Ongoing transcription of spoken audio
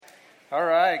All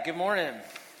right, good morning.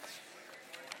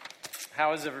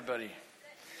 How is everybody?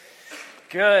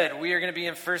 Good. We are going to be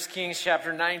in 1 Kings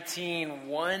chapter 19,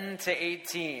 1 to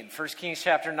 18. 1 Kings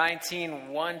chapter 19,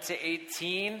 1 to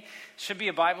 18. Should be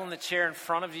a Bible in the chair in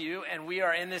front of you. And we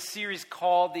are in this series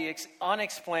called The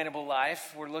Unexplainable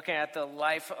Life. We're looking at the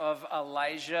life of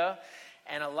Elijah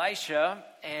and Elisha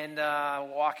and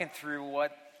walking through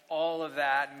what all of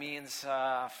that means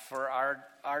for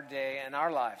our day and our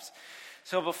lives.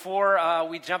 So before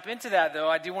we jump into that, though,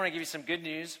 I do want to give you some good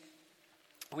news.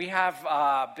 We have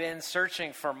been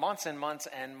searching for months and months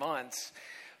and months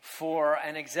for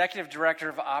an executive director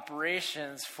of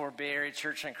operations for Bay Area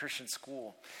Church and Christian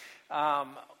School.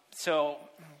 So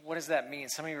what does that mean?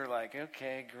 Some of you are like,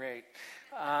 okay, great.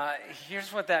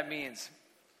 Here's what that means.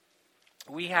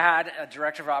 We had a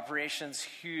director of operations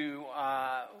who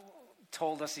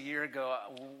told us a year ago,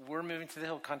 we're moving to the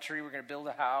hill country, we're going to build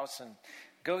a house and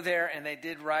go there, and they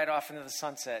did ride off into the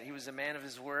sunset. He was a man of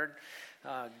his word.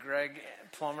 Greg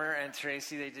Plummer and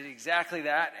Tracy, they did exactly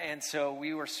that. And so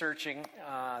we were searching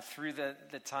through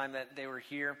the time that they were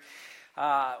here.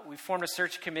 We formed a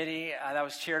search committee that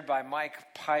was chaired by Mike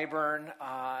Pyburn.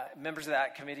 Members of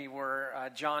that committee were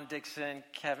John Dixon,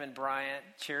 Kevin Bryant,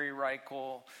 Cherry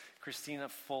Reichel, Christina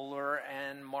Fuller,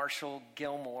 and Marshall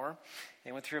Gilmore.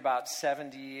 They went through about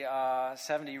 70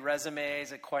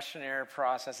 resumes, a questionnaire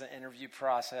process, an interview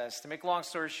process. To make a long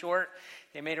story short,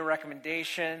 they made a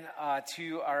recommendation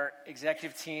to our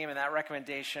executive team, and that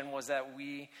recommendation was that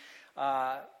we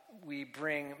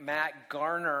bring Matt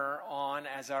Garner on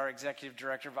as our executive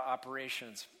director of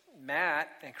operations. Matt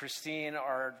and Christine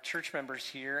are church members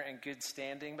here in good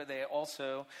standing, but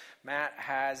Matt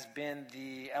has been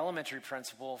the elementary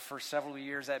principal for several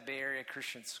years at Bay Area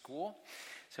Christian School.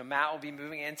 So Matt will be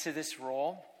moving into this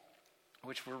role,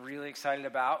 which we're really excited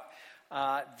about.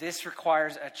 This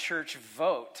requires a church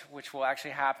vote, which will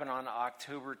actually happen on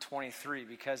October 23,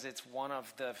 because it's one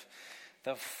of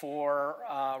the four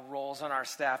roles on our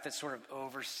staff that sort of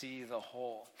oversee the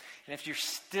whole. And if you're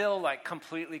still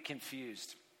completely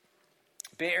confused,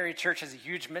 Bay Area Church has a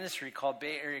huge ministry called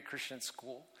Bay Area Christian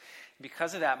School.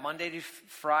 Because of that, Monday to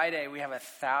Friday, we have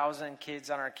 1,000 kids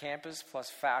on our campus,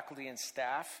 plus faculty and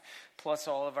staff, plus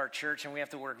all of our church, and we have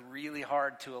to work really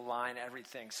hard to align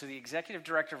everything. So the executive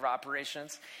director of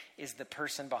operations is the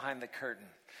person behind the curtain,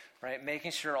 right?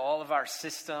 Making sure all of our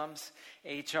systems,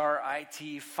 HR,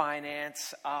 IT,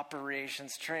 finance,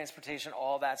 operations, transportation,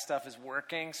 all that stuff is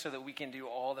working so that we can do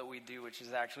all that we do, which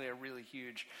is actually a really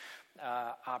huge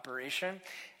operation.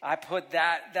 I put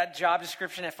that job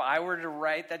description, if I were to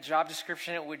write that job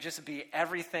description, it would just be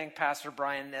everything Pastor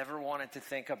Brian never wanted to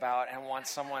think about and wants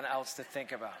someone else to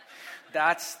think about.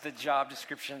 That's the job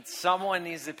description. Someone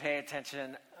needs to pay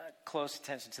close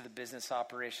attention to the business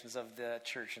operations of the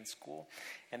church and school,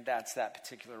 and that's that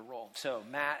particular role. So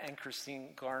Matt and Christine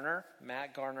Garner.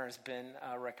 Matt Garner has been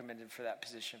recommended for that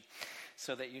position,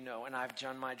 so that you know, and I've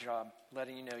done my job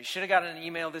letting you know. You should have gotten an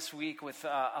email this week with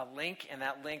a link, and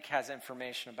that link has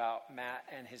information about Matt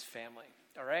and his family.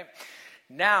 All right?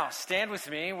 Now, stand with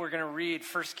me. We're going to read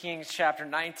 1 Kings chapter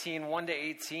 19, 1 to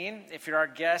 18. If you're our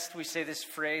guest, we say this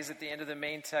phrase at the end of the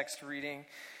main text reading,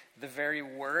 the very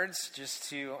words, just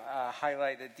to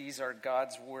highlight that these are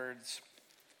God's words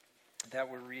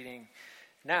that we're reading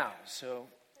now. So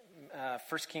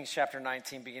 1 Kings chapter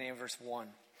 19, beginning of verse 1.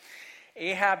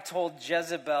 Ahab told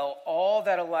Jezebel all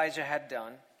that Elijah had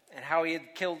done and how he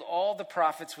had killed all the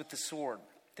prophets with the sword.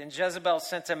 Then Jezebel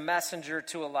sent a messenger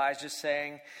to Elijah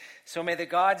saying, "So may the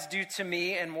gods do to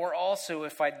me and more also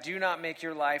if I do not make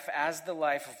your life as the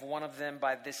life of one of them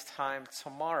by this time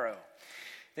tomorrow."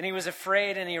 Then he was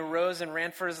afraid, and he arose and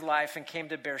ran for his life and came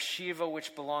to Beersheba,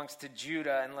 which belongs to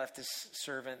Judah, and left his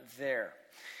servant there.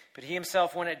 But he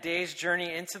himself went a day's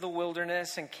journey into the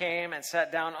wilderness and came and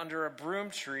sat down under a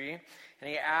broom tree, and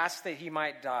he asked that he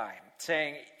might die,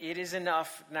 saying, "It is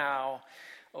enough now,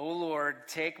 O Lord,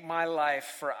 take my life,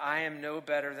 for I am no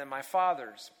better than my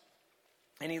fathers."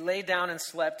 And he lay down and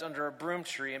slept under a broom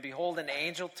tree, and behold, an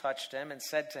angel touched him and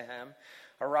said to him,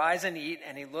 "Arise and eat."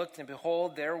 And he looked, and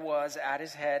behold, there was at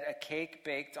his head a cake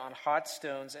baked on hot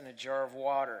stones and a jar of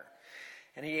water.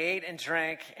 And he ate and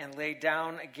drank and lay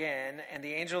down again. And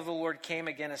the angel of the Lord came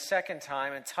again a second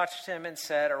time and touched him and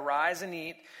said, "Arise and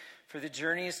eat, for the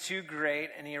journey is too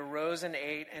great." And he arose and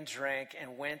ate and drank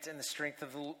and went in the strength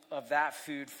of that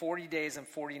food 40 days and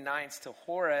 40 nights to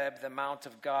Horeb, the mount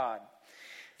of God.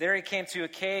 There he came to a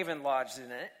cave and lodged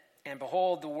in it. And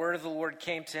behold, the word of the Lord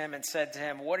came to him and said to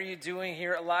him, "What are you doing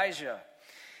here, Elijah?"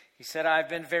 He said, "I have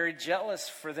been very jealous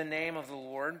for the name of the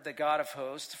Lord, the God of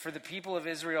hosts, for the people of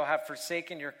Israel have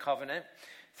forsaken your covenant,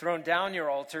 thrown down your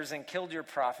altars and killed your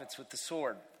prophets with the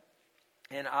sword.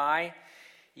 And I,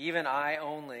 even I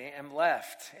only, am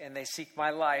left, and they seek my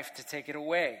life to take it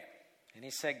away. And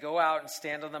he said, go out and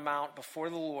stand on the mount before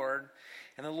the Lord.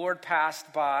 And the Lord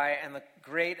passed by, and the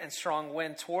great and strong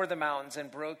wind tore the mountains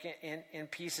and broke in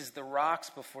pieces the rocks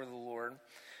before the Lord.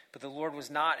 But the Lord was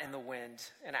not in the wind.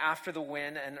 And after the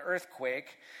wind, an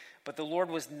earthquake. But the Lord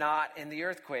was not in the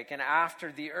earthquake. And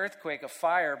after the earthquake, a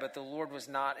fire. But the Lord was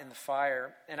not in the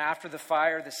fire. And after the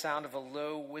fire, the sound of a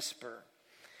low whisper.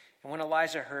 And when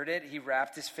Elijah heard it, he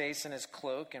wrapped his face in his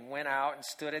cloak and went out and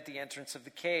stood at the entrance of the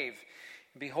cave.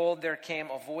 And behold, there came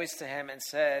a voice to him and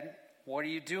said, what are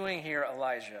you doing here,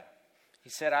 Elijah? He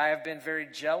said, I have been very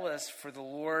jealous for the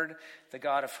Lord, the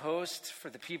God of hosts, for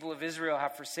the people of Israel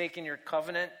have forsaken your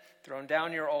covenant, thrown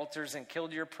down your altars, and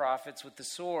killed your prophets with the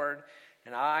sword.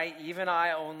 And I, even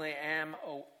I only, am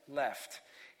left.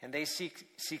 And they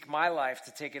seek my life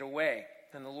to take it away.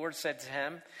 And the Lord said to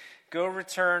him, go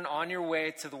return on your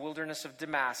way to the wilderness of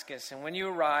Damascus. And when you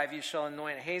arrive, you shall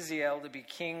anoint Hazael to be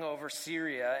king over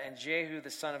Syria, and Jehu the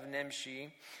son of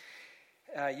Nimshi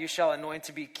you shall anoint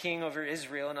to be king over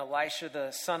Israel, and Elisha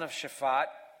the son of Shaphat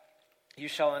you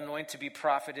shall anoint to be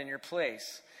prophet in your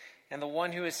place. And the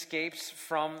one who escapes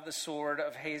from the sword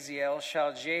of Hazael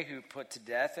shall Jehu put to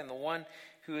death, and the one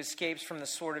who escapes from the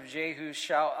sword of Jehu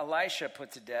shall Elisha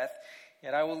put to death.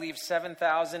 Yet I will leave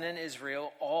 7,000 in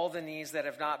Israel, all the knees that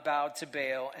have not bowed to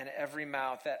Baal, and every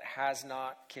mouth that has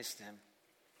not kissed him.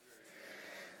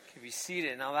 You can be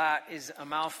seated. Now that is a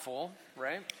mouthful,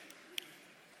 right?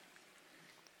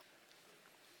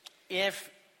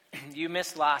 If you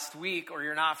missed last week or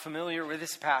you're not familiar with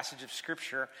this passage of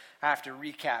Scripture, I have to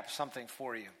recap something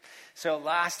for you. So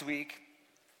last week,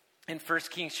 in 1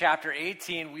 Kings chapter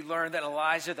 18, we learned that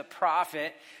Elijah the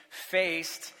prophet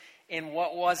faced, in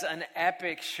what was an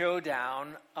epic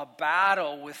showdown, a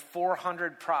battle with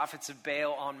 400 prophets of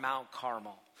Baal on Mount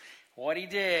Carmel. What he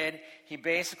did, he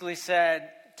basically said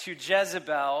to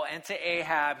Jezebel and to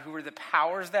Ahab, who were the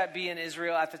powers that be in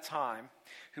Israel at the time,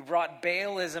 who brought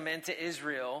Baalism into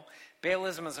Israel.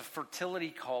 Baalism is a fertility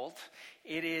cult.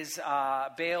 It is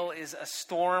Baal is a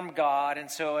storm god,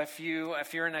 and so if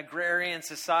you're an agrarian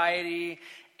society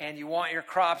and you want your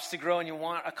crops to grow and you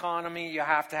want economy, you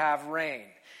have to have rain.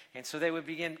 And so they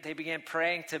began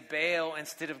praying to Baal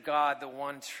instead of God, the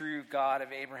one true God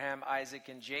of Abraham, Isaac,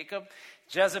 and Jacob.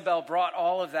 Jezebel brought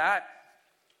all of that.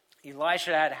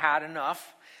 Elisha had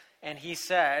enough, and he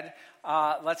said,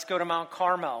 let's go to Mount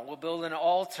Carmel. We'll build an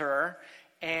altar,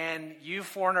 and you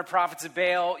 400 prophets of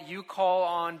Baal, you call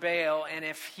on Baal, and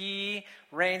if he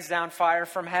rains down fire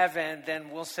from heaven,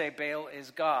 then we'll say Baal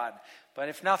is God. But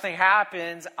if nothing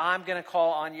happens, I'm going to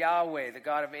call on Yahweh, the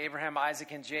God of Abraham,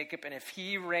 Isaac, and Jacob, and if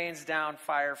he rains down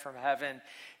fire from heaven,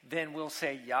 then we'll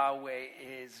say Yahweh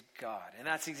is God. And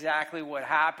that's exactly what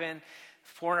happened.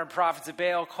 400 prophets of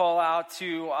Baal call out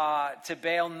to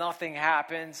Baal, nothing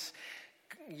happens.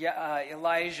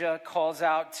 Elijah calls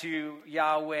out to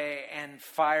Yahweh, and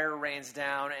fire rains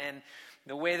down. And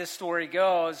the way the story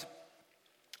goes,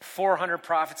 400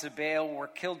 prophets of Baal were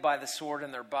killed by the sword,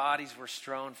 and their bodies were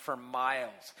strewn for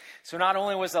miles. So not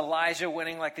only was Elijah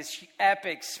winning like this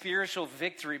epic spiritual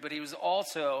victory, but he was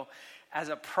also, as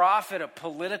a prophet, a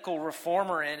political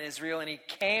reformer in Israel, and he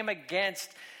came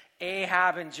against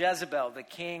Ahab and Jezebel, the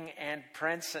king and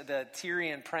prince, the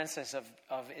Tyrian princess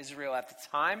of Israel at the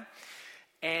time,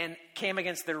 and came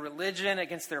against their religion,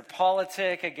 against their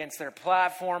politic, against their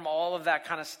platform, all of that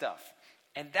kind of stuff.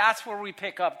 And that's where we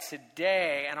pick up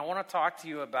today, and I want to talk to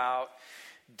you about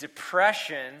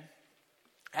depression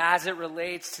as it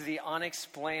relates to the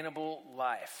unexplainable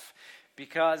life.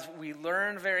 Because we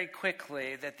learn very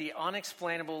quickly that the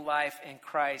unexplainable life in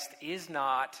Christ is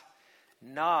not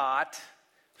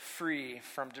free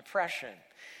from depression.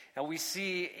 And we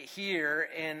see here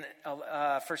in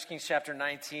 1 Kings chapter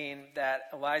 19 that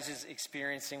Elijah's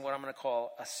experiencing what I'm going to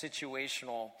call a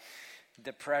situational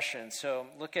depression. So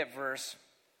look at verse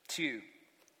 2.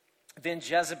 Then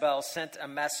Jezebel sent a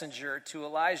messenger to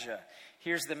Elijah.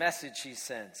 Here's the message she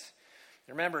sends.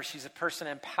 Remember, she's a person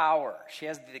in power. She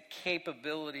has the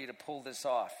capability to pull this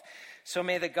off. So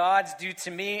may the gods do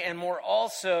to me and more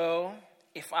also,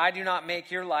 if I do not make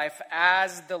your life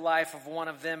as the life of one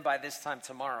of them by this time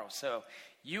tomorrow. So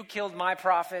you killed my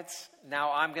prophets,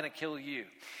 now I'm going to kill you.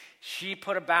 She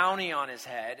put a bounty on his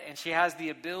head, and she has the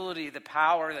ability, the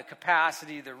power, the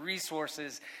capacity, the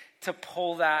resources to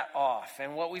pull that off.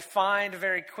 And what we find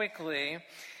very quickly,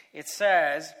 it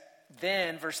says,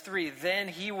 then, verse 3, then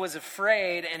he was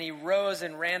afraid, and he rose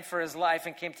and ran for his life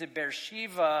and came to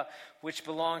Beersheba, which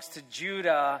belongs to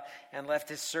Judah, and left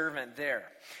his servant there.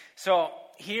 So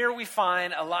here we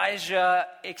find Elijah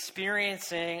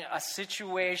experiencing a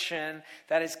situation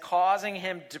that is causing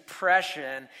him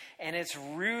depression, and it's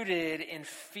rooted in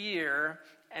fear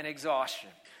and exhaustion.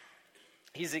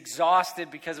 He's exhausted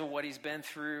because of what he's been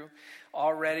through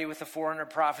already with the 400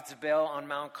 prophets of Baal on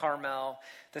Mount Carmel.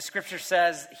 The scripture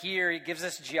says here, he gives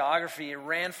us geography. He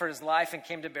ran for his life and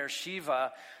came to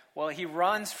Beersheba. Well, he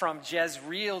runs from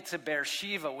Jezreel to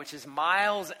Beersheba, which is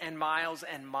miles and miles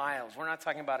and miles. We're not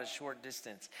talking about a short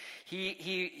distance.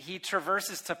 He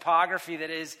traverses topography that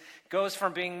goes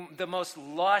from being the most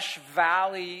lush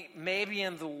valley maybe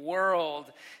in the world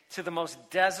to the most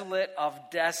desolate of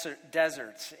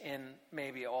deserts in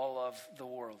maybe all of the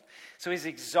world. So he's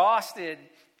exhausted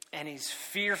and he's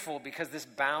fearful because this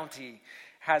bounty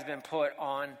has been put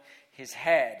on his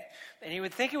head. And you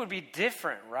would think it would be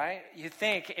different, right? You'd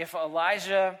think if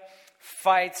Elijah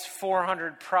fights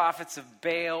 400 prophets of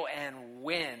Baal and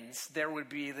wins, there would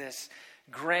be this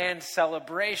grand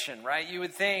celebration, right? You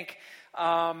would think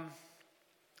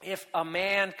if a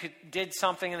man did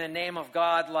something in the name of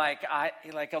God like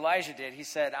Elijah did, he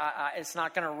said, it's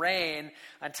not going to rain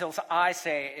until I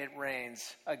say it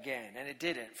rains again. And it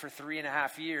didn't for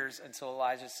 3.5 years until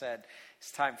Elijah said,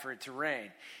 it's time for it to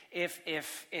rain. If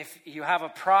you have a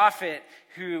prophet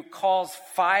who calls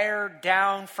fire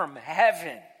down from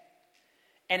heaven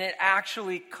and it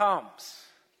actually comes,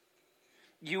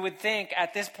 you would think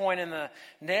at this point in the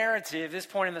narrative, this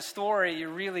point in the story, you're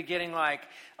really getting like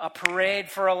a parade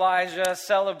for Elijah,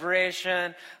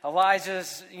 celebration.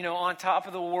 Elijah's, on top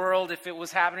of the world. If it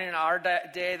was happening in our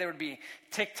day, there would be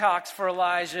TikToks for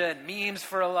Elijah and memes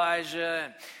for Elijah.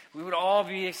 And we would all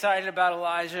be excited about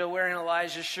Elijah, wearing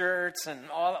Elijah shirts and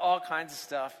all kinds of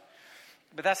stuff.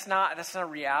 But that's not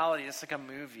reality. It's like a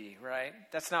movie, right?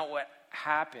 That's not what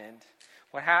happened.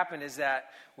 What happened is that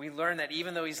we learn that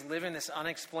even though he's living this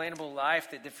unexplainable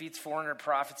life that defeats 400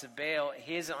 prophets of Baal,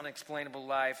 his unexplainable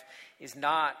life is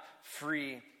not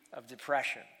free of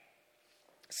depression.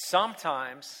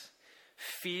 Sometimes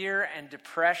fear and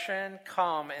depression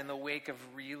come in the wake of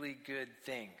really good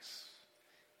things,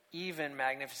 even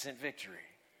magnificent victory.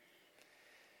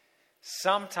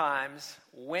 Sometimes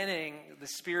winning the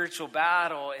spiritual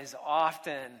battle is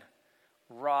often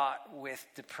wrought with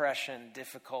depression,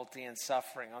 difficulty, and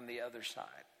suffering on the other side.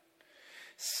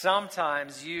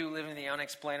 Sometimes you living the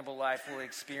unexplainable life will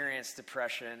experience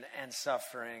depression and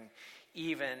suffering,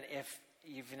 even if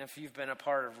you've been a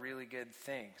part of really good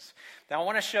things. Now I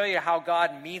want to show you how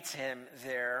God meets him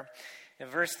there. In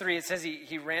verse 3, it says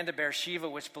he ran to Beersheba,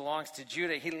 which belongs to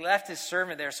Judah. He left his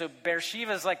servant there. So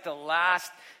Beersheba is like the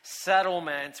last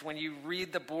settlement. When you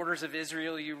read the borders of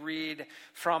Israel, you read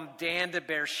from Dan to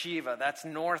Beersheba. That's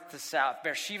north to south.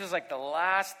 Beersheba is like the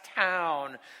last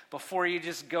town before you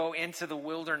just go into the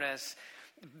wilderness.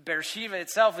 Beersheba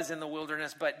itself is in the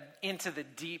wilderness, but into the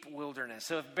deep wilderness.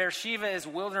 So if Beersheba is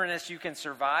wilderness you can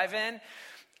survive in,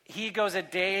 he goes a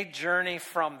day journey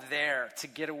from there to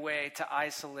get away, to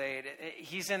isolate.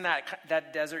 He's in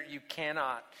that desert you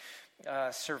cannot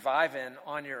survive in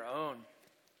on your own.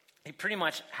 He pretty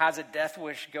much has a death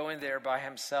wish going there by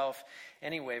himself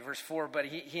anyway. Verse 4, but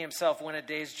he himself went a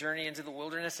day's journey into the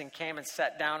wilderness and came and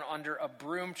sat down under a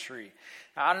broom tree.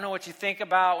 Now, I don't know what you think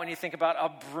about when you think about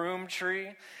a broom tree,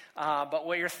 but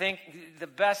what you're the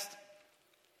best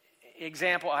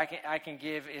example I can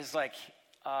give is like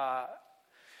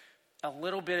a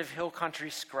little bit of hill country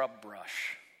scrub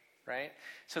brush, right?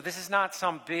 So this is not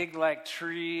some big like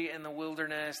tree in the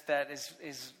wilderness that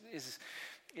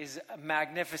is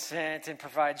magnificent and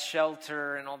provides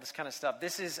shelter and all this kind of stuff.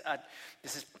 This is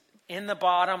in the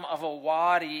bottom of a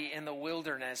wadi in the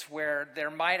wilderness where there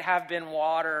might have been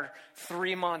water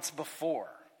 3 months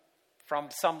before from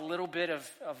some little bit of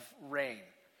rain.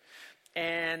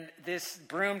 And this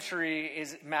broom tree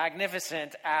is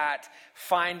magnificent at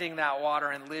finding that water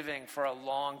and living for a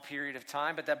long period of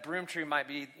time. But that broom tree might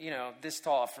be, this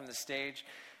tall from the stage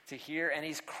to here. And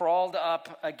he's crawled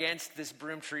up against this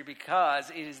broom tree because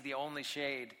it is the only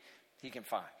shade he can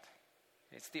find.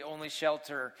 It's the only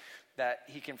shelter that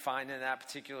he can find in that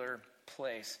particular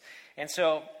place. And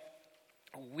so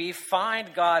we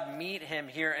find God meet him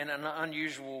here in an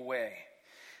unusual way.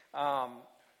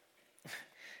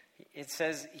 It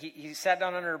says he sat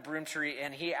down under a broom tree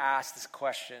and he asked this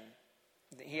question.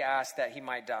 He asked that he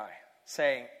might die,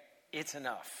 saying, "It's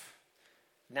enough.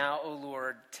 Now, O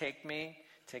Lord, take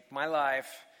my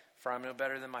life, for I'm no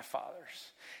better than my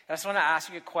fathers." I just want to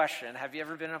ask you a question. Have you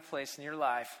ever been in a place in your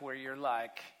life where you're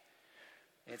like,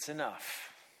 it's enough?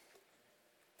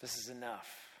 This is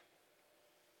enough.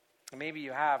 Maybe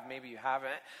you have, maybe you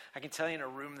haven't. I can tell you in a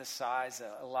room this size,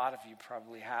 a lot of you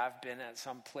probably have been at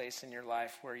some place in your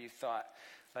life where you thought,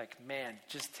 like, man,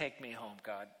 just take me home,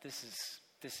 God. This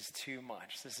is too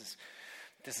much. This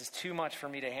is too much for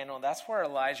me to handle. And that's where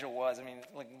Elijah was. I mean,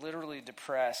 like literally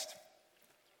depressed.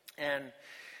 And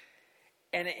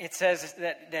it says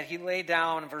that he lay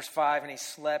down in verse 5 and he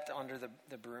slept under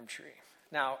the broom tree.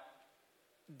 Now,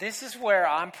 this is where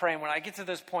I'm praying. When I get to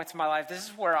those points in my life, this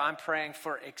is where I'm praying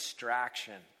for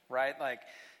extraction, right? Like,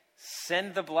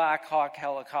 send the Black Hawk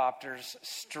helicopters,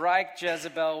 strike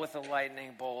Jezebel with a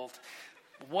lightning bolt.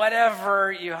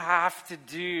 Whatever you have to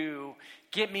do,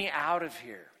 get me out of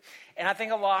here. And I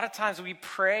think a lot of times we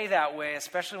pray that way,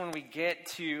 especially when we get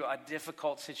to a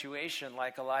difficult situation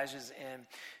like Elijah's in.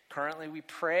 Currently, we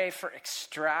pray for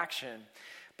extraction.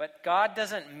 But God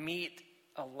doesn't meet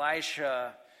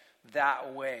Elisha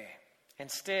that way.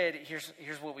 Instead,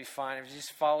 here's what we find. If you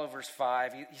just follow verse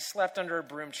 5, he slept under a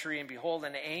broom tree, and behold,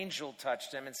 an angel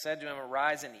touched him and said to him,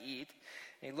 arise and eat.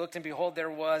 And he looked, and behold, there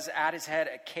was at his head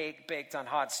a cake baked on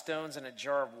hot stones and a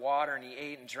jar of water, and he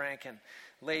ate and drank and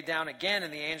lay down again.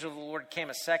 And the angel of the Lord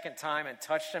came a second time and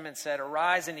touched him and said,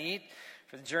 arise and eat,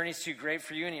 for the journey is too great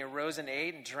for you. And he arose and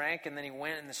ate and drank, and then he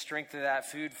went in the strength of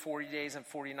that food 40 days and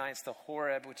 40 nights to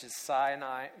Horeb, which is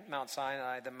Mount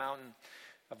Sinai, the mountain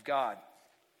of God.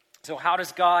 So how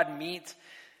does God meet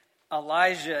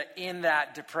Elijah in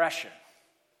that depression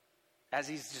as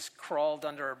he's just crawled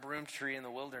under a broom tree in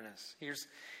the wilderness? Here's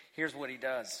what he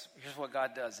does. Here's what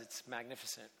God does. It's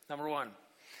magnificent. Number one,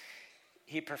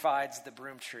 he provides the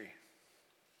broom tree.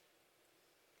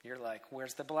 You're like,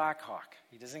 where's the Black Hawk?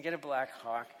 He doesn't get a Black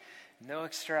Hawk. No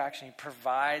extraction. He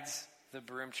provides the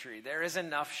broom tree. There is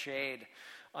enough shade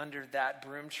under that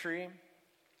broom tree.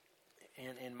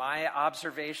 In my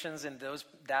observations in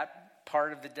that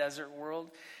part of the desert world,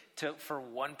 for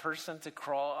one person to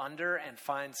crawl under and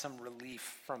find some relief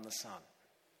from the sun,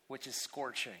 which is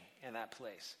scorching in that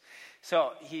place.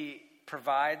 So he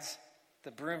provides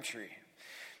the broom tree.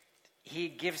 He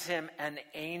gives him an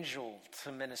angel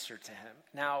to minister to him.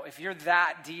 Now, if you're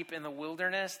that deep in the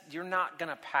wilderness, you're not going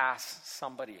to pass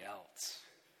somebody else.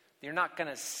 You're not going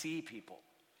to see people.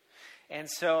 And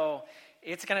so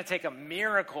it's going to take a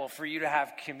miracle for you to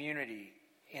have community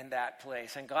in that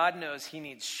place. And God knows he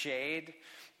needs shade.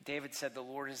 David said, the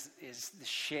Lord is the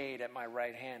shade at my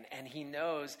right hand. And he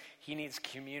knows he needs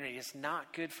community. It's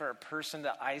not good for a person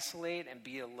to isolate and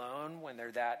be alone when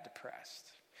they're that depressed.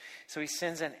 So he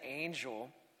sends an angel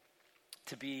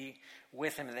to be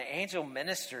with him. And the angel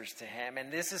ministers to him.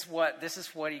 And this is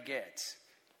what he gets.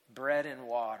 Bread and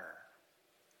water.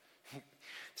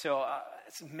 So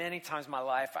many times in my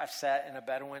life, I've sat in a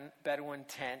Bedouin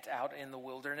tent out in the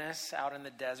wilderness, out in the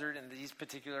desert, in these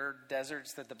particular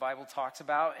deserts that the Bible talks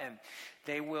about, and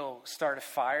they will start a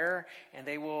fire, and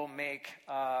they will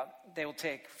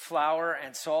take flour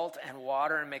and salt and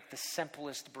water and make the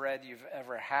simplest bread you've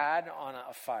ever had on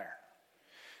a fire.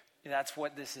 That's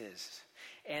what this is.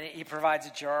 And he provides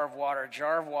a jar of water. A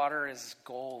jar of water is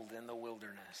gold in the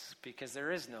wilderness because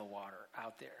there is no water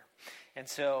out there. And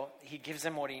so he gives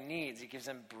him what he needs. He gives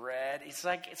him bread. It's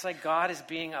like God is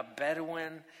being a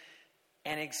Bedouin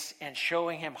and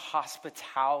showing him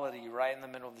hospitality right in the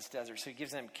middle of this desert. So he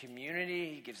gives him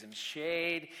community. He gives him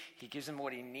shade. He gives him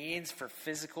what he needs for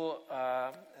physical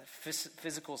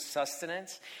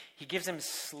sustenance. He gives him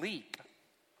sleep.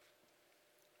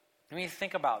 I mean,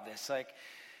 think about this.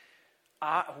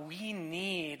 We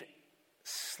need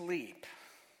sleep.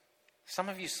 Some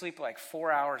of you sleep like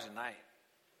 4 hours a night.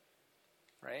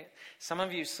 Right? Some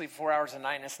of you sleep 4 hours a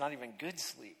night, and it's not even good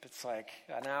sleep. It's like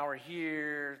an hour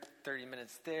here, 30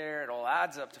 minutes there. It all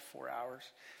adds up to 4 hours.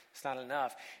 It's not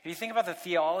enough. If you think about the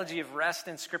theology of rest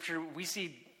in Scripture, we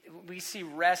see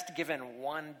rest given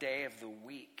one day of the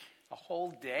week, a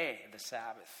whole day, the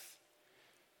Sabbath,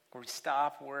 where we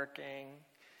stop working,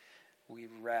 we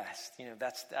rest.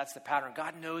 That's the pattern.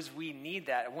 God knows we need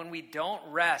that. When we don't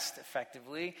rest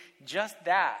effectively, just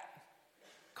that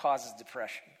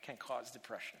can cause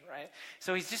depression, right?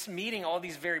 So he's just meeting all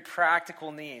these very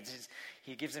practical needs.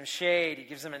 He gives him shade. He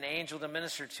gives him an angel to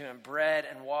minister to him, bread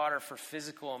and water for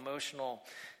physical, emotional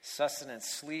sustenance,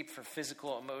 sleep for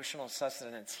physical, emotional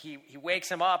sustenance. He wakes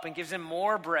him up and gives him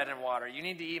more bread and water. You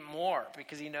need to eat more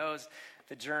because he knows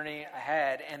the journey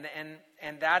ahead.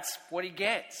 And that's what he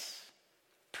gets.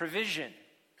 Provision.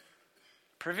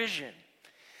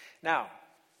 Now,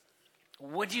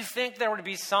 would you think there would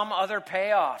be some other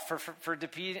payoff for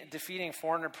defeating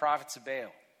 400 prophets of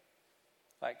Baal?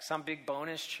 Like some big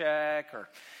bonus check or,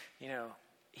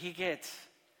 he gets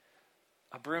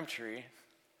a broom tree,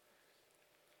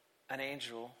 an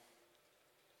angel,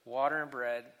 water and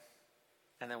bread,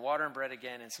 and then water and bread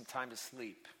again, and some time to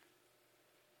sleep.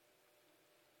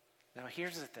 Now,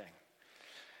 here's the thing.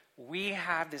 We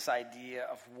have this idea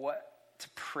of what to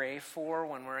pray for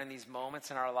when we're in these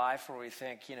moments in our life where we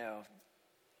think,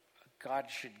 God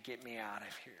should get me out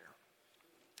of here.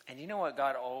 And you know what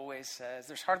God always says?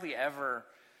 There's hardly ever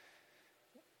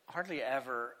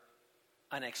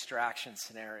an extraction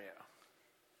scenario.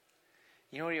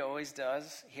 You know what he always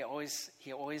does? He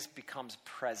always becomes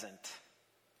present.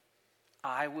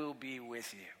 I will be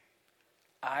with you.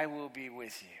 I will be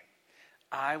with you.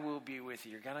 I will be with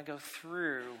you. You're going to go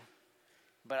through,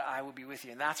 but I will be with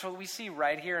you. And that's what we see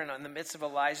right here in the midst of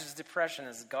Elijah's depression,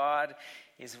 as God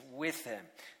is with him.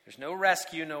 There's no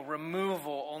rescue, no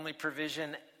removal, only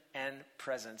provision and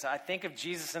presence. I think of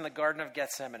Jesus in the Garden of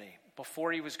Gethsemane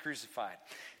before he was crucified.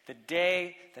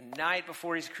 The night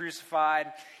before he's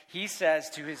crucified, he says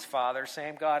to his Father,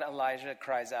 same God Elijah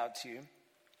cries out to,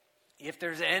 if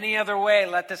there's any other way,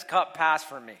 let this cup pass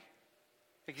from me.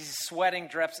 Because he's sweating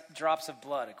drops of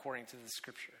blood, according to the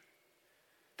scripture.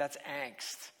 That's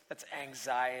angst. That's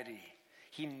anxiety.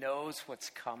 He knows what's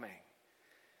coming.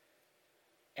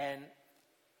 And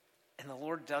the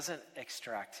Lord doesn't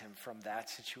extract him from that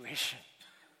situation.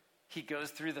 He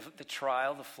goes through the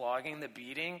trial, the flogging, the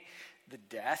beating, the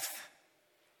death.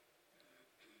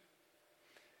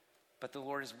 But the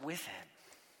Lord is with him.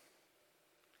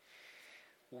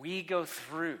 We go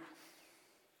through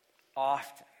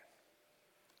often.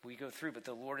 We go through, but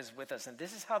the Lord is with us. And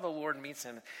this is how the Lord meets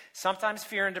him. Sometimes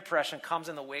fear and depression comes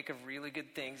in the wake of really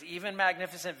good things, even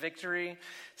magnificent victory.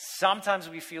 Sometimes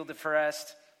we feel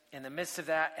depressed in the midst of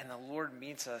that, and the Lord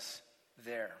meets us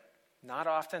there. Not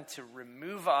often to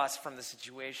remove us from the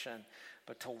situation,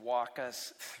 but to walk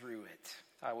us through it.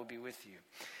 I will be with you.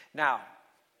 Now,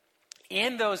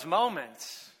 in those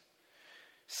moments,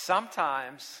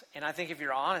 sometimes, and I think if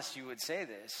you're honest, you would say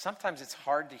this, sometimes it's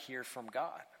hard to hear from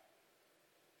God.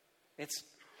 It's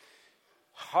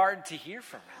hard to hear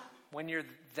from him when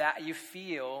you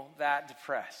feel that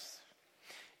depressed.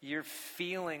 You're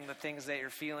feeling the things that you're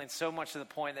feeling so much to the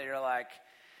point that you're like,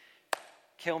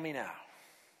 kill me now.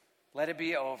 Let it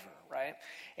be over, right?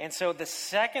 And so the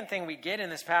second thing we get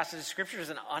in this passage of scripture is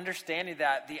an understanding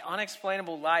that the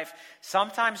unexplainable life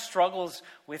sometimes struggles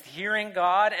with hearing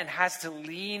God and has to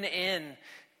lean in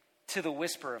to the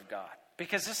whisper of God.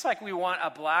 Because just like we want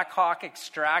a Black Hawk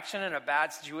extraction in a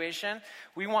bad situation,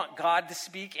 we want God to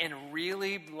speak in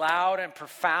really loud and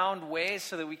profound ways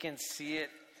so that we can see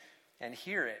it and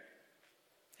hear it.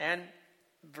 And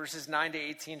verses 9 to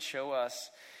 18 show us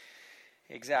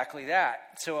exactly that.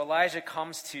 So Elijah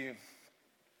comes to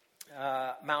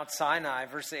Mount Sinai.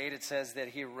 Verse 8, it says that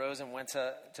he arose and went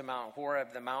to Mount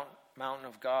Horeb, the mountain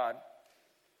of God.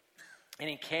 And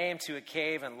he came to a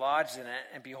cave and lodged in it.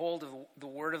 And behold, the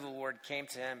word of the Lord came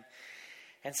to him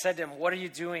and said to him, what are you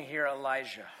doing here,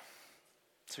 Elijah?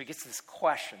 So he gets this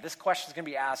question. This question is going to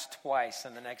be asked twice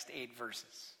in the next 8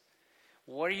 verses.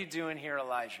 What are you doing here,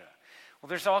 Elijah? Well,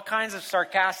 there's all kinds of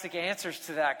sarcastic answers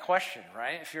to that question,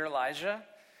 right? If you're Elijah,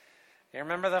 you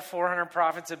remember the 400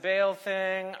 prophets of Baal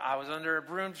thing? I was under a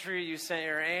broom tree. You sent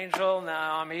your angel.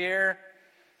 Now I'm here.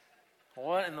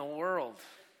 What in the world?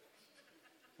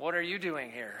 What are you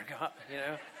doing here? God,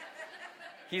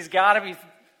 he's got to be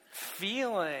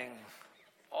feeling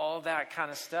all that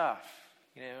kind of stuff,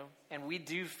 And we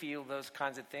do feel those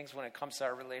kinds of things when it comes to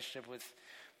our relationship with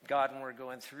God when we're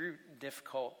going through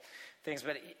difficult things.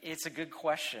 But it's a good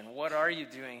question. What are you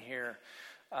doing here,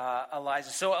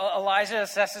 Elijah? So Elijah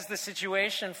assesses the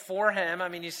situation for him. I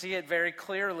mean, you see it very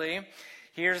clearly.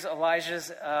 Here's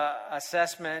Elijah's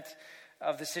assessment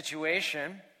of the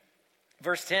situation.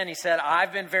 Verse 10, he said,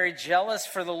 I've been very jealous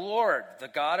for the Lord, the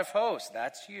God of hosts.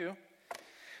 That's you.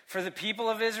 For the people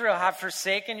of Israel have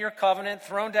forsaken your covenant,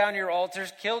 thrown down your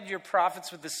altars, killed your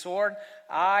prophets with the sword.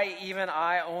 Even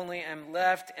I only am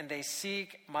left, and they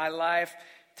seek my life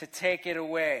to take it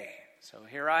away. So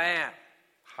here I am,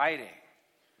 hiding.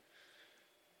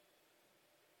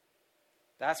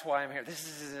 That's why I'm here. This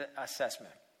is his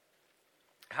assessment.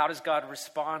 How does God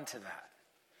respond to that?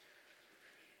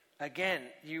 Again,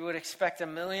 you would expect a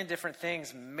million different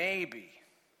things, maybe.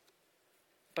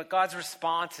 But God's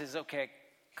response is, okay,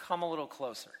 come a little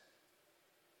closer.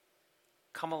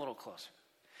 Come a little closer.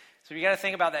 So you got to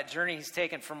think about that journey he's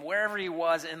taken from wherever he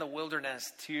was in the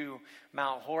wilderness to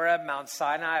Mount Horeb, Mount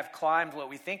Sinai. I've climbed what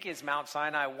we think is Mount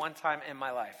Sinai one time in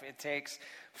my life. It takes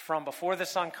from before the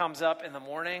sun comes up in the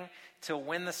morning till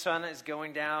when the sun is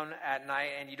going down at night,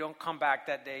 and you don't come back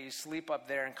that day. You sleep up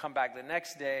there and come back the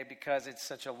next day because it's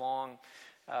such a long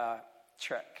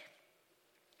trek.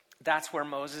 That's where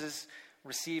Moses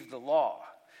received the law.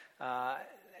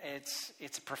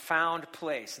 it's a profound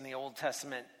place in the Old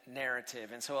Testament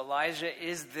narrative. And so Elijah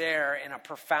is there in a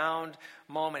profound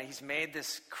moment. He's made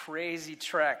this crazy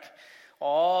trek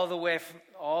all the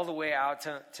way out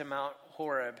to Mount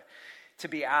Horeb to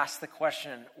be asked the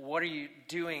question, what are you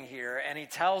doing here? And he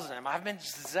tells them, I've been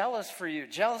jealous for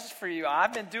you.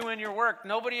 I've been doing your work.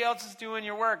 Nobody else is doing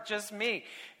your work, just me.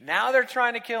 Now they're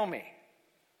trying to kill me.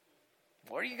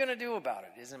 What are you going to do about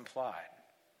it is implied.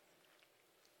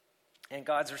 And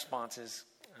God's response is,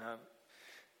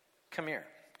 come here,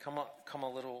 come a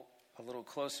little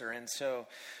closer. And so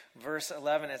verse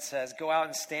 11, it says, go out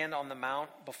and stand on the mount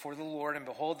before the Lord, and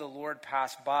behold, the Lord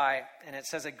passed by. And it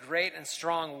says, a great and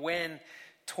strong wind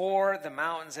tore the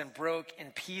mountains and broke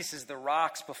in pieces the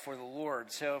rocks before the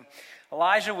Lord. So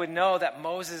Elijah would know that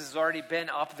Moses has already been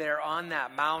up there on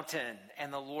that mountain,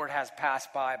 and the Lord has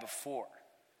passed by before.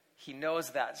 He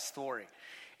knows that story.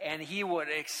 And he would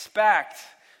expect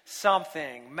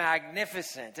something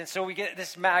magnificent. And so we get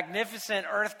this magnificent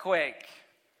earthquake.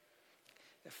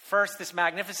 First, this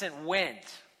magnificent wind.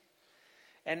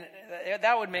 And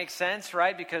that would make sense,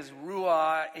 right? Because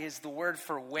ruah is the word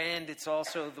for wind. It's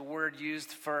also the word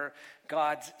used for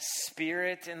God's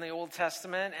Spirit in the Old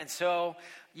Testament. And so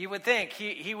you would think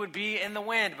he would be in the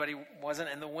wind, but he wasn't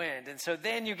in the wind. And so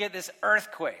then you get this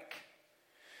earthquake.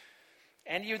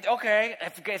 And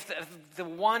if the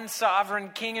one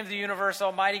sovereign king of the universe,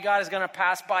 Almighty God, is going to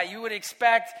pass by, you would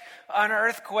expect an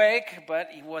earthquake, but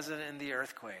he wasn't in the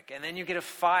earthquake. And then you get a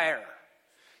fire.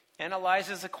 And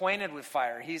Elijah's acquainted with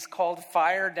fire. He's called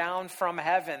fire down from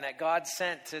heaven that God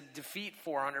sent to defeat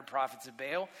 400 prophets of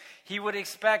Baal. He would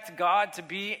expect God to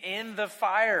be in the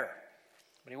fire,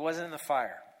 but he wasn't in the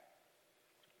fire.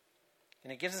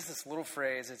 And it gives us this little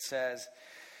phrase. It says,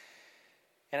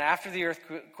 and after the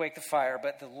earthquake, the fire,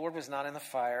 but the Lord was not in the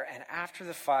fire. And after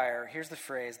the fire, here's the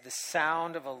phrase, the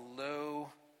sound of a low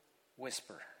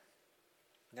whisper.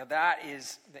 Now that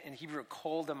is, in Hebrew,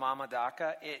 kol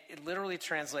damamadaka. It literally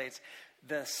translates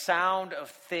the sound of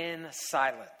thin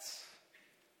silence.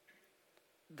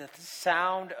 The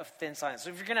sound of thin silence.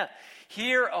 So if you're going to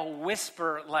hear a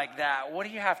whisper like that, what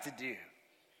do you have to do?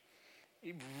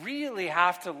 You really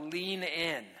have to lean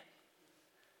in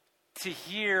to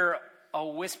hear a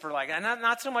whisper like that.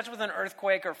 Not so much with an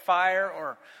earthquake or fire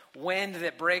or wind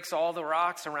that breaks all the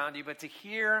rocks around you, but to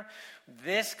hear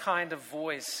this kind of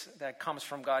voice that comes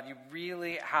from God, you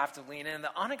really have to lean in.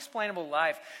 The unexplainable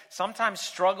life sometimes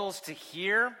struggles to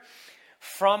hear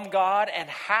from God and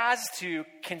has to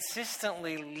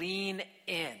consistently lean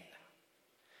in.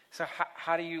 So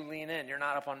how do you lean in? You're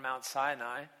not up on Mount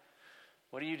Sinai.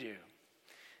 What do?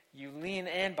 You lean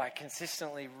in by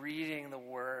consistently reading the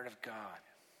Word of God.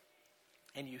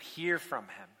 And you hear from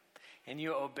him, and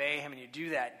you obey him, and you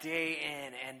do that day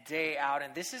in and day out.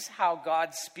 And this is how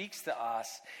God speaks to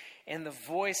us in the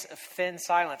voice of thin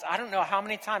silence. I don't know how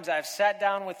many times I've sat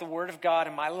down with the Word of God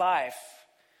in my life,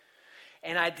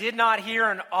 and I did not hear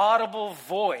an audible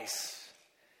voice,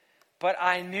 but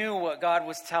I knew what God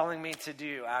was telling me to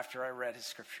do after I read his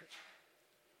scripture.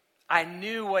 I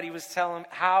knew what he was telling,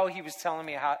 how he was telling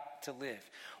me how to live,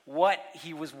 what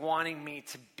he was wanting me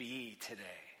to be today.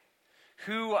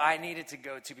 Who I needed to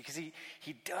go to, because he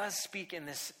does speak in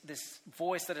this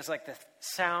voice that is like the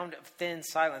sound of thin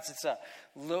silence. It's a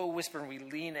low whisper, and we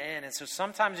lean in. And so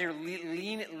sometimes you're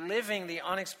living the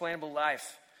unexplainable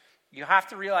life. You have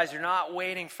to realize you're not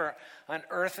waiting for an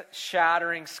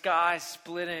earth-shattering,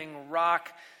 sky-splitting,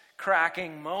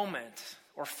 rock-cracking moment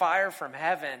or fire from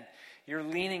heaven. You're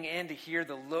leaning in to hear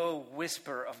the low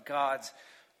whisper of God's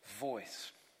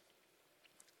voice.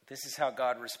 This is how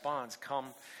God responds. Come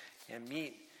and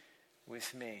meet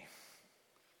with me.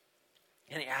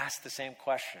 And he asked the same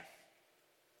question.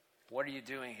 What are you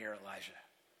doing here, Elijah?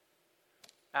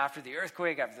 After the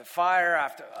earthquake, after the fire,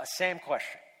 after same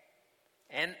question.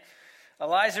 And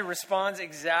Elijah responds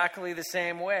exactly the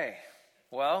same way.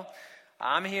 Well,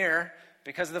 I'm here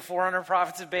because of the 400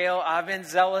 prophets of Baal. I've been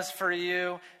zealous for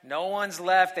you. No one's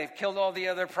left. They've killed all the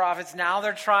other prophets. Now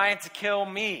they're trying to kill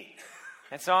me.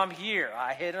 And so I'm here.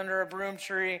 I hid under a broom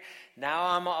tree. Now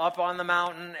I'm up on the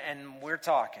mountain, and we're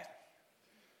talking.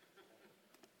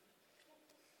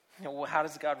 Well, how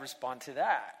does God respond to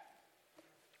that?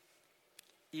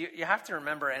 You have to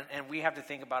remember, and we have to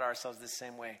think about ourselves the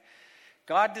same way.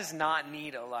 God does not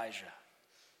need Elijah.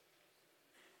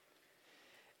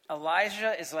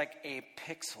 Elijah is like a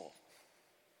pixel.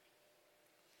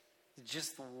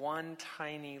 Just one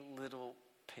tiny little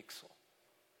pixel.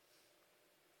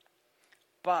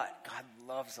 But God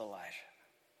loves Elijah.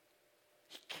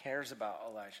 He cares about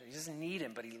Elijah. He doesn't need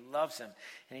him, but he loves him,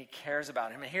 and he cares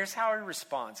about him. And here's how he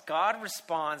responds. God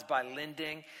responds by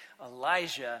lending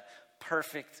Elijah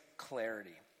perfect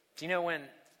clarity. Do you know when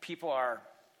people are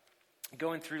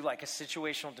going through like a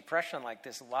situational depression like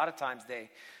this, a lot of times they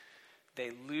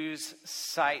lose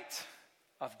sight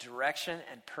of direction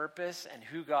and purpose and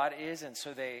who God is, and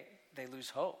so they lose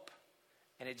hope.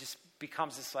 And it just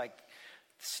becomes this like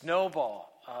snowball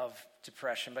of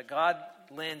depression. But God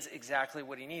lends exactly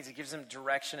what he needs. He gives him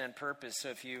direction and purpose. So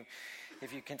if you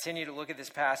continue to look at this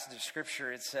passage of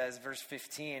Scripture, it says, verse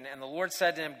 15, and the Lord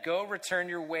said to him, go return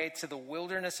your way to the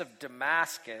wilderness of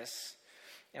Damascus,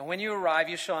 and when you arrive,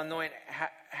 you shall anoint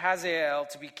Hazael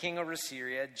to be king over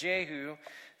Syria, Jehu,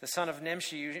 the son of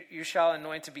Nimshi, you shall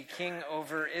anoint to be king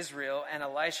over Israel, and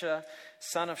Elisha,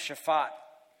 son of Shaphat,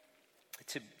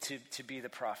 to be the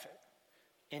prophet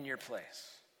in your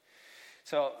place.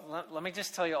 So let me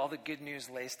just tell you all the good news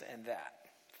laced in that.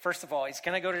 First of all, he's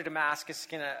going to go to Damascus.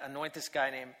 He's going to anoint this guy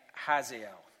named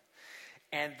Hazael.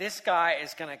 And this guy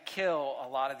is going to kill a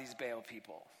lot of these Baal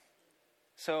people.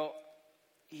 So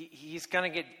he's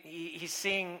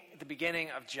seeing the beginning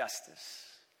of justice.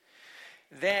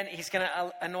 Then he's going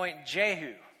to anoint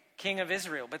Jehu, king of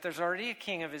Israel. But there's already a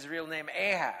king of Israel named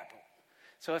Ahab.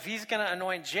 So if he's going to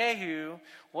anoint Jehu,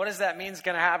 what does that mean is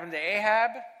going to happen to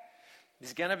Ahab?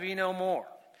 He's going to be no more.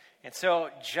 And so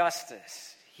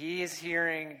justice. He is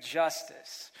hearing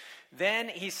justice. Then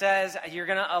he says, you're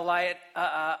going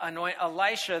to anoint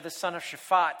Elisha, the son of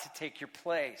Shaphat, to take your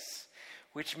place.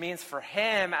 Which means for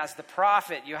him, as the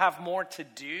prophet, you have more to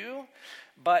do,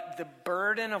 but the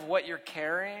burden of what you're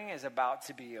carrying is about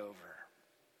to be over.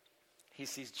 He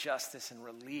sees justice and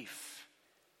relief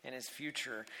in his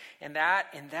future. And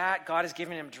in that, God has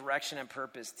given him direction and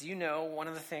purpose. Do you know one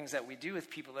of the things that we do with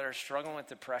people that are struggling with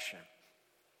depression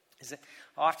is that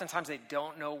oftentimes they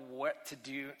don't know what to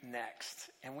do next.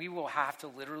 And we will have to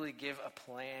literally give a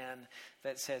plan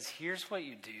that says, here's what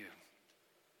you do.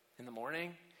 In the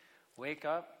morning, wake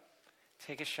up,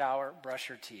 take a shower, brush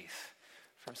your teeth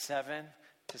from 7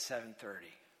 to 7:30.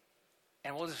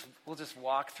 And we'll just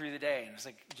walk through the day. And it's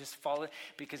like, just follow it.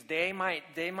 Because they might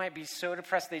be so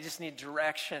depressed, they just need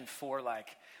direction for like,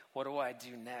 what do I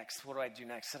do next? What do I do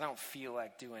next? I don't feel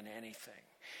like doing anything.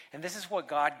 And this is what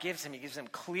God gives him. He gives him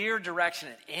clear direction.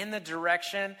 And in the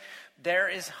direction, there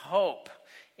is hope.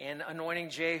 In anointing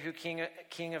Jehu,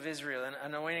 king of Israel, and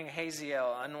anointing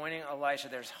Hazael, anointing Elisha,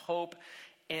 there's hope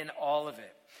in all of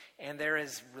it. And there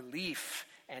is relief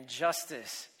and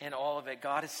justice in all of it.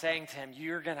 God is saying to him,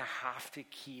 you're going to have to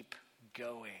keep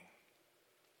going.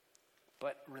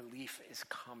 But relief is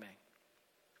coming.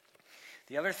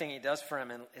 The other thing he does for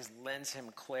him is lends him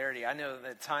clarity. I know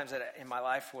that times in my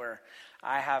life where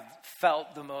I have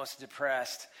felt the most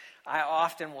depressed, I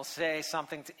often will say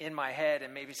something in my head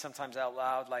and maybe sometimes out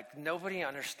loud, like, nobody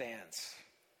understands.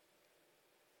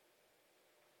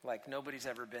 Like, nobody's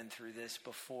ever been through this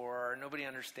before. Nobody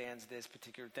understands this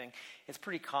particular thing. It's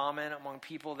pretty common among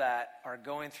people that are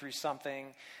going through something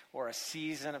or a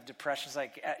season of depression. It's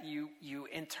like you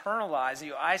internalize,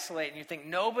 you isolate, and you think,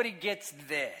 nobody gets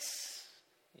this,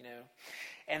 you know.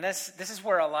 And this is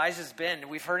where Elijah's been.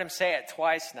 We've heard him say it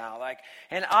twice now. Like,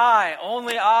 and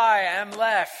only I am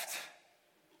left.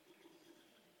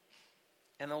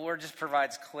 And the Lord just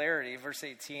provides clarity. Verse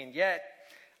 18, yet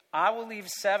I will leave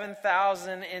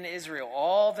 7,000 in Israel,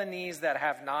 all the knees that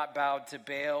have not bowed to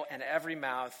Baal and every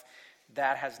mouth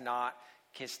that has not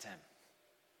kissed him.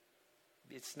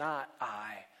 It's not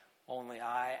only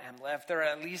I am left. There are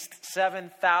at least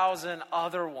 7,000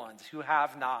 other ones who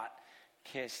have not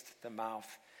kissed the mouth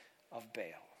of Baal.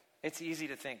 It's easy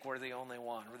to think we're the only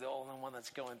one. We're the only one that's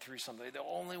going through something. The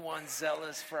only one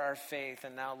zealous for our faith.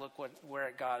 And now look where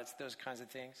it got. It's those kinds of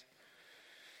things.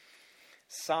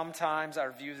 Sometimes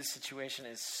our view of the situation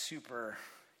is super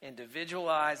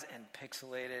individualized and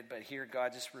pixelated, but here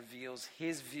God just reveals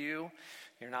his view.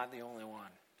 You're not the only one.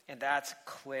 And that's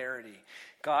clarity.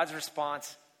 God's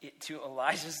response to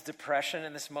Elijah's depression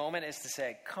in this moment is to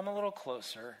say, come a little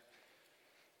closer.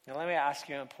 Now let me ask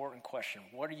you an important question.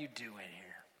 What are you doing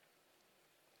here?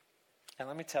 And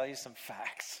let me tell you some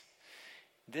facts.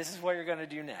 This is what you're going to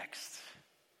do next.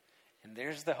 And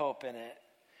there's the hope in it.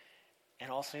 And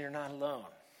also, you're not alone.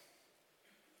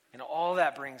 And all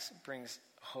that brings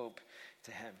hope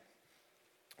to him.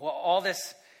 Well, all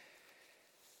this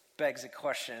begs a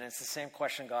question. It's the same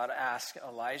question God asked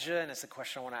Elijah, and it's the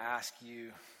question I want to ask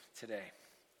you today.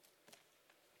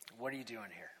 What are you doing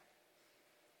here?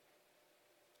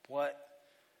 What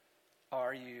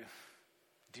are you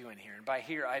doing here? And by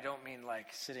here, I don't mean like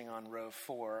sitting on row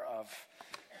 4 of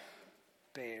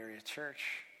Bay Area Church.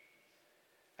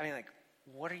 I mean like,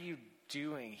 what are you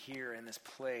doing here in this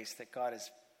place that God has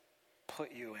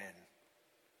put you in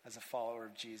as a follower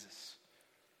of Jesus?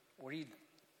 What are you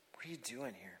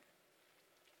doing here?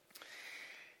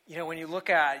 You know, when you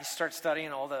start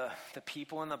studying all the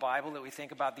people in the Bible that we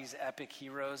think about, these epic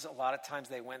heroes, a lot of times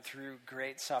they went through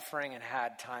great suffering and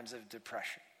had times of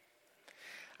depression.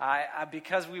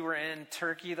 Because we were in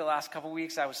Turkey the last couple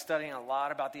weeks, I was studying a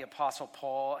lot about the Apostle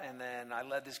Paul, and then I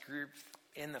led this group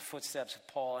in the footsteps of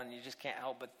Paul, and you just can't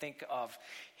help but think of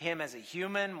him as a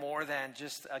human more than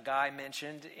just a guy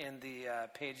mentioned in the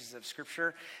pages of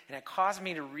Scripture. And it caused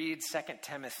me to read 2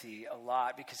 Timothy a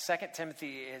lot, because 2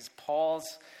 Timothy is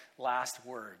Paul's last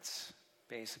words,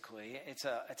 basically. It's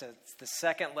the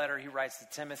second letter he writes to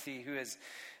Timothy, who is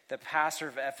the pastor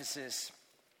of Ephesus,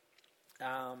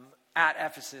 at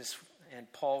Ephesus,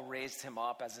 and Paul raised him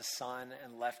up as a son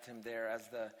and left him there as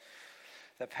the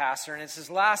pastor. And it's his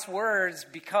last words,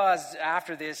 because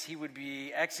after this he would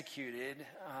be executed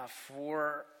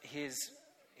for his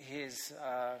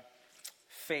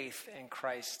faith in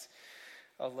Christ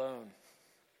alone.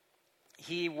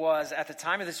 He was, at the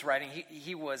time of this writing,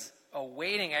 he was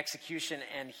awaiting execution,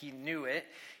 and he knew it.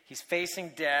 He's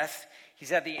facing death.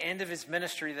 He's at the end of his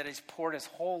ministry that he's poured his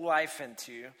whole life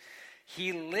into.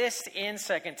 He lists in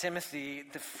 2 Timothy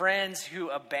the friends who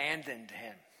abandoned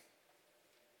him.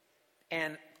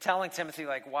 And telling Timothy,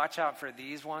 like, watch out for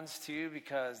these ones too,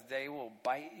 because they will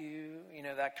bite you, you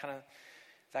know, that kind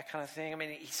of thing. I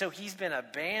mean, so he's been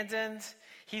abandoned.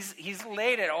 He's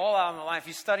laid it all out in the life.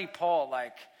 You study Paul,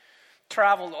 like,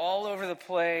 traveled all over the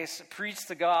place, preached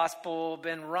the gospel,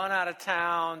 been run out of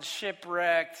town,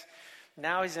 shipwrecked.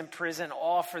 Now he's in prison,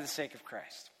 all for the sake of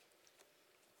Christ.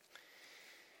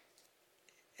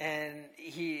 And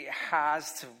he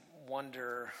has to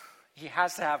wonder, he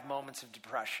has to have moments of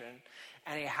depression,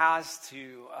 and he has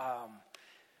to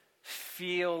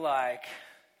feel like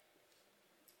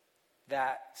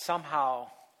that somehow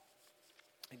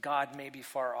God may be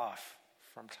far off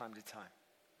from time to time.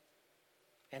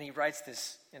 And he writes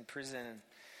this in prison.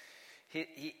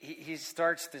 He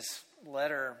starts this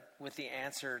letter with the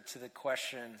answer to the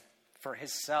question for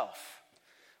himself.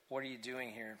 What are you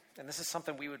doing here? And this is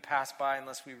something we would pass by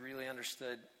unless we really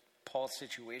understood Paul's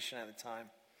situation at the time.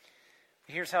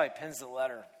 Here's how he pens the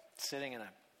letter, sitting in a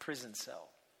prison cell,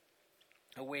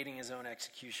 awaiting his own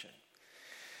execution.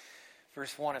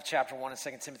 Verse 1 of chapter 1 of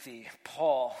 2 Timothy,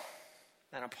 Paul,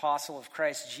 an apostle of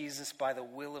Christ Jesus by the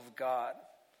will of God,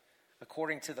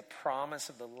 according to the promise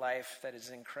of the life that is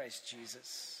in Christ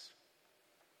Jesus.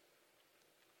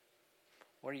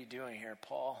 What are you doing here,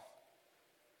 Paul?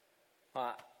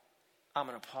 I'm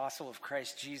an apostle of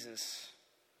Christ Jesus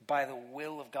by the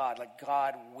will of God. Like,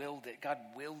 God willed it. God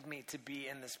willed me to be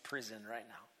in this prison right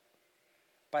now.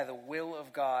 By the will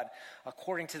of God,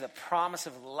 according to the promise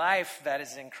of life that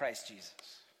is in Christ Jesus.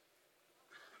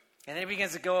 And then he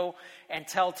begins to go and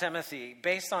tell Timothy,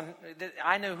 based on,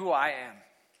 I know who I am.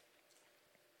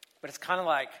 But it's kind of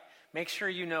like, make sure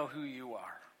you know who you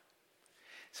are.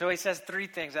 So he says three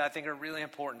things that I think are really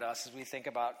important to us as we think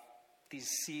about these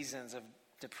seasons of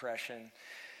depression.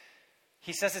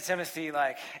 He says to Timothy,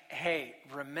 like, hey,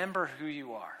 remember who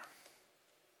you are.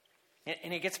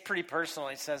 And he gets pretty personal.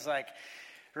 He says, like,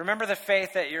 remember the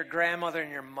faith that your grandmother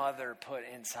and your mother put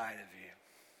inside of you.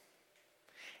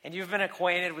 And you've been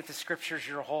acquainted with the scriptures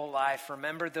your whole life.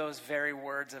 Remember those very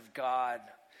words of God.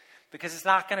 Because it's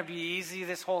not going to be easy.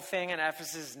 This whole thing in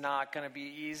Ephesus is not going to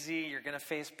be easy. You're going to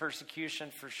face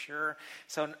persecution for sure.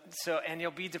 And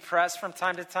you'll be depressed from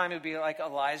time to time. You'll be like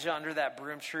Elijah under that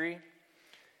broom tree,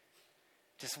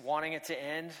 just wanting it to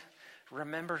end.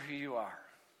 Remember who you are.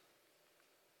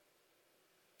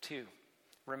 2,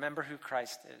 remember who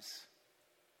Christ is.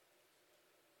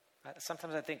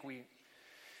 Sometimes I think we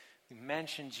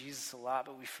mention Jesus a lot,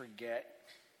 but we forget.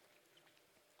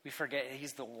 We forget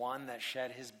he's the one that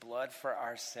shed his blood for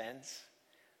our sins.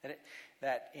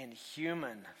 That in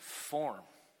human form,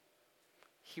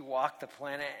 he walked the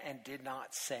planet and did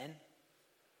not sin.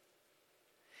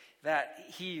 That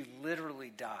he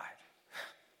literally died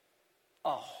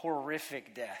a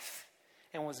horrific death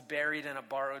and was buried in a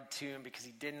borrowed tomb because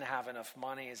he didn't have enough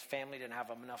money. His family didn't have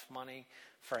enough money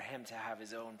for him to have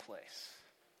his own place.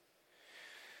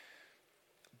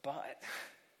 But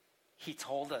he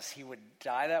told us he would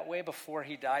die that way before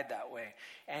he died that way.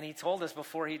 And he told us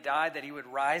before he died that he would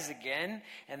rise again,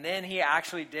 and then he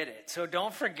actually did it. So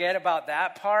don't forget about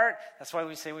that part. That's why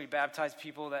we say we baptize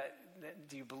people that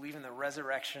do you believe in the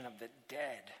resurrection of the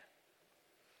dead?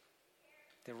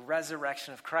 The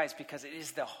resurrection of Christ, because it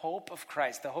is the hope of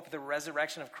Christ, the hope of the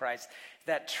resurrection of Christ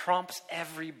that trumps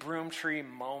every broom tree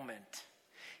moment.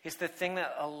 It's the thing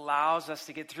that allows us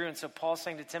to get through. And so Paul's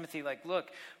saying to Timothy, like, look,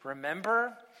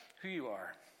 remember who you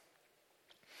are.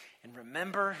 And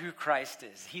remember who Christ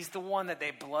is. He's the one that they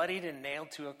bloodied and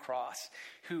nailed to a cross,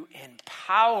 who in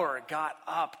power got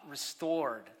up,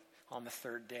 restored on the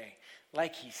third day,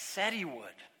 like he said he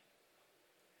would.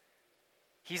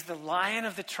 He's the Lion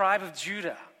of the tribe of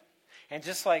Judah. And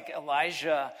just like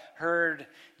Elijah heard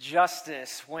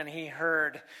justice when he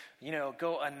heard,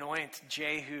 go anoint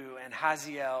Jehu and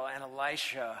Hazael and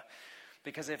Elisha,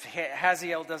 because if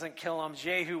Hazael doesn't kill him,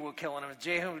 Jehu will kill him. If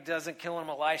Jehu doesn't kill him,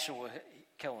 Elisha will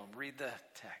kill him. Read the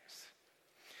text.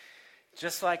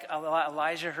 Just like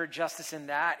Elijah heard justice in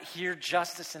that, hear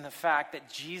justice in the fact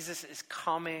that Jesus is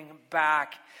coming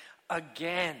back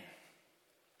again.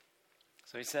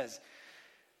 So he says,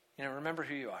 remember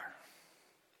who you are.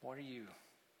 What are you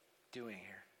doing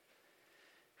here?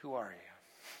 Who are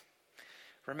you?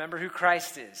 Remember who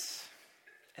Christ is.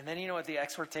 And then you know what the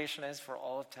exhortation is for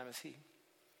all of Timothy?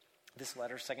 This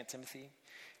letter, 2 Timothy.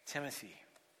 Timothy,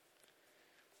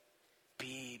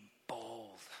 be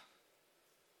bold.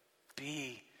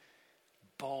 Be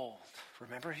bold.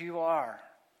 Remember who you are.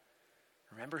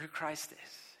 Remember who Christ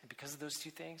is. And because of those two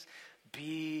things,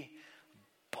 be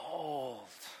bold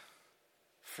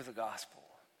for the gospel.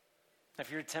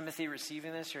 If you're Timothy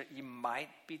receiving this, you might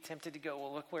be tempted to go,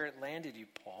 well, look where it landed you,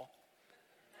 Paul.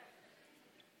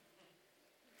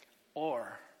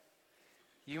 Or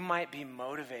you might be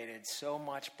motivated so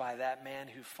much by that man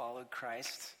who followed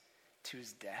Christ to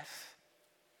his death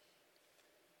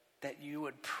that you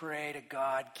would pray to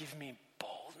God, give me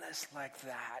boldness like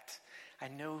that. I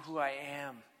know who I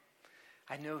am.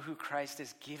 I know who Christ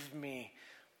is. Give me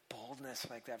boldness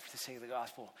like that for the sake of the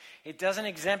gospel. It doesn't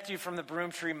exempt you from the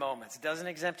broom tree moments. It doesn't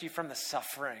exempt you from the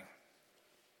suffering.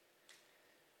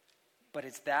 But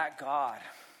it's that God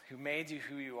who made you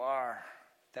who you are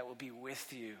that will be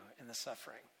with you in the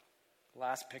suffering.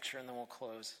 Last picture and then we'll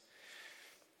close.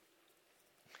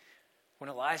 When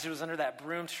Elijah was under that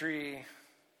broom tree,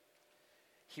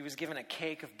 he was given a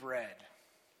cake of bread.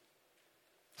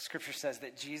 Scripture says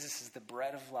that Jesus is the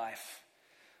bread of life,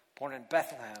 born in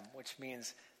Bethlehem, which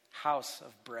means house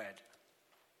of bread.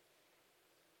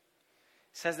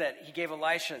 It says that he gave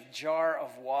Elisha a jar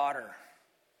of water.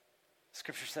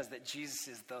 Scripture says that Jesus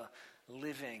is the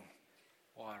living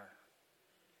water.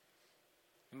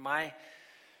 My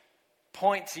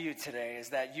point to you today is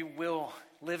that you will,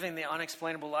 living the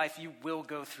unexplainable life, you will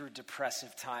go through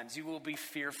depressive times. You will be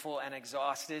fearful and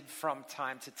exhausted from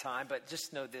time to time, but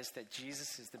just know this, that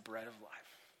Jesus is the bread of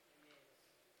life.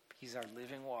 He's our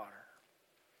living water.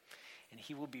 And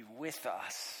he will be with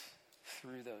us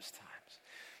through those times.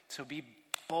 So be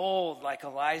bold like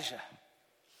Elijah.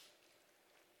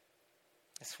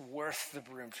 It's worth the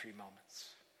broom tree moments.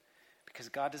 Because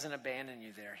God doesn't abandon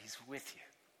you there. He's with you.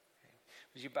 Okay?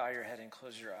 Would you bow your head and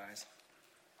close your eyes?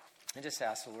 And just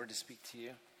ask the Lord to speak to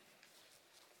you.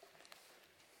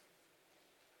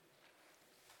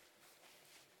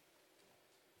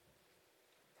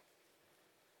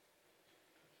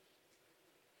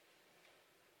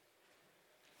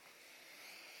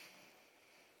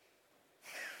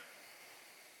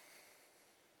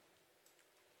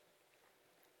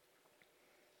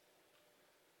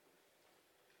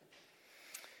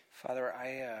 Father,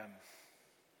 I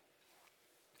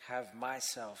have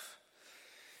myself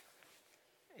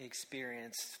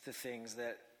experienced the things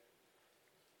that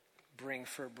bring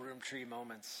for broom tree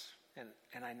moments.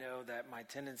 And I know that my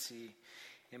tendency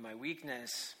and my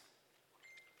weakness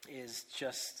is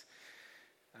just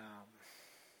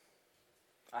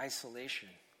isolation.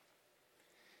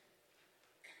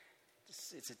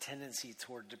 It's a tendency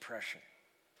toward depression.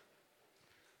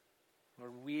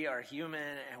 Lord, we are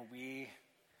human and we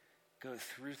go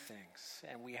through things,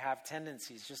 and we have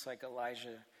tendencies just like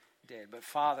Elijah did. But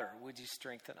Father, would you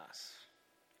strengthen us?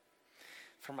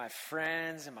 For my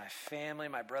friends and my family,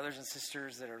 my brothers and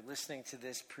sisters that are listening to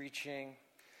this preaching,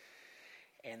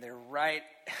 and they're right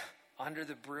under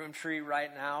the broom tree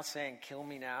right now saying, kill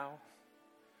me now.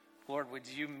 Lord, would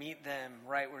you meet them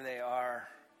right where they are,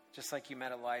 just like you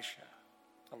met Elijah.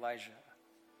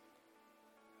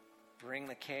 Bring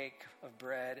the cake of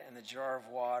bread and the jar of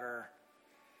water.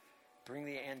 Bring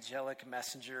the angelic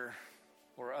messenger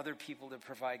or other people to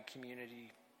provide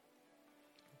community.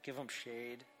 Give them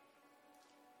shade.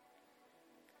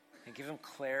 And give them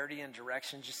clarity and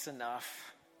direction just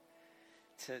enough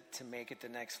to make it the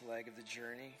next leg of the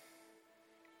journey.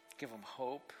 Give them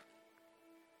hope,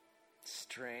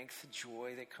 strength,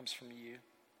 joy that comes from you.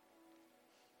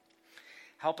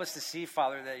 Help us to see,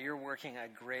 Father, that you're working a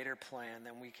greater plan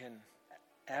than we can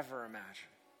ever imagine,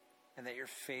 and that you're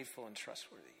faithful and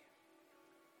trustworthy.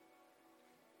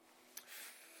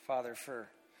 Father, for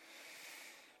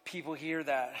people here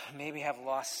that maybe have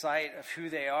lost sight of who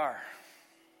they are.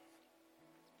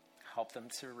 Help them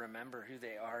to remember who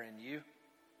they are in you.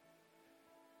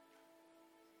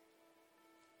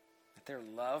 That they're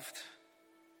loved.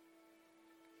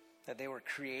 That they were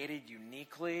created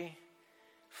uniquely,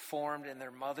 formed in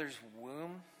their mother's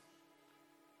womb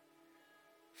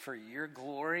for your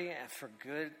glory and for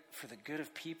the good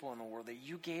of people in the world. That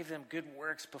you gave them good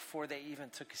works before they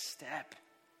even took a step.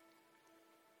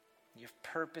 You have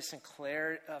purpose and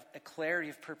a clarity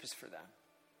of purpose for them.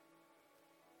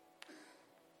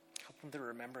 Help them to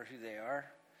remember who they are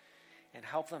and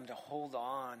help them to hold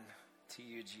on to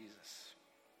you, Jesus.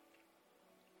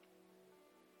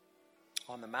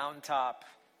 On the mountaintop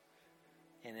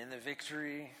and in the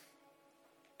victory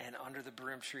and under the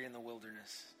broom tree in the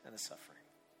wilderness and the suffering.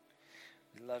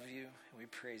 We love you and we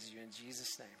praise you in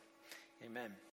Jesus' name. Amen.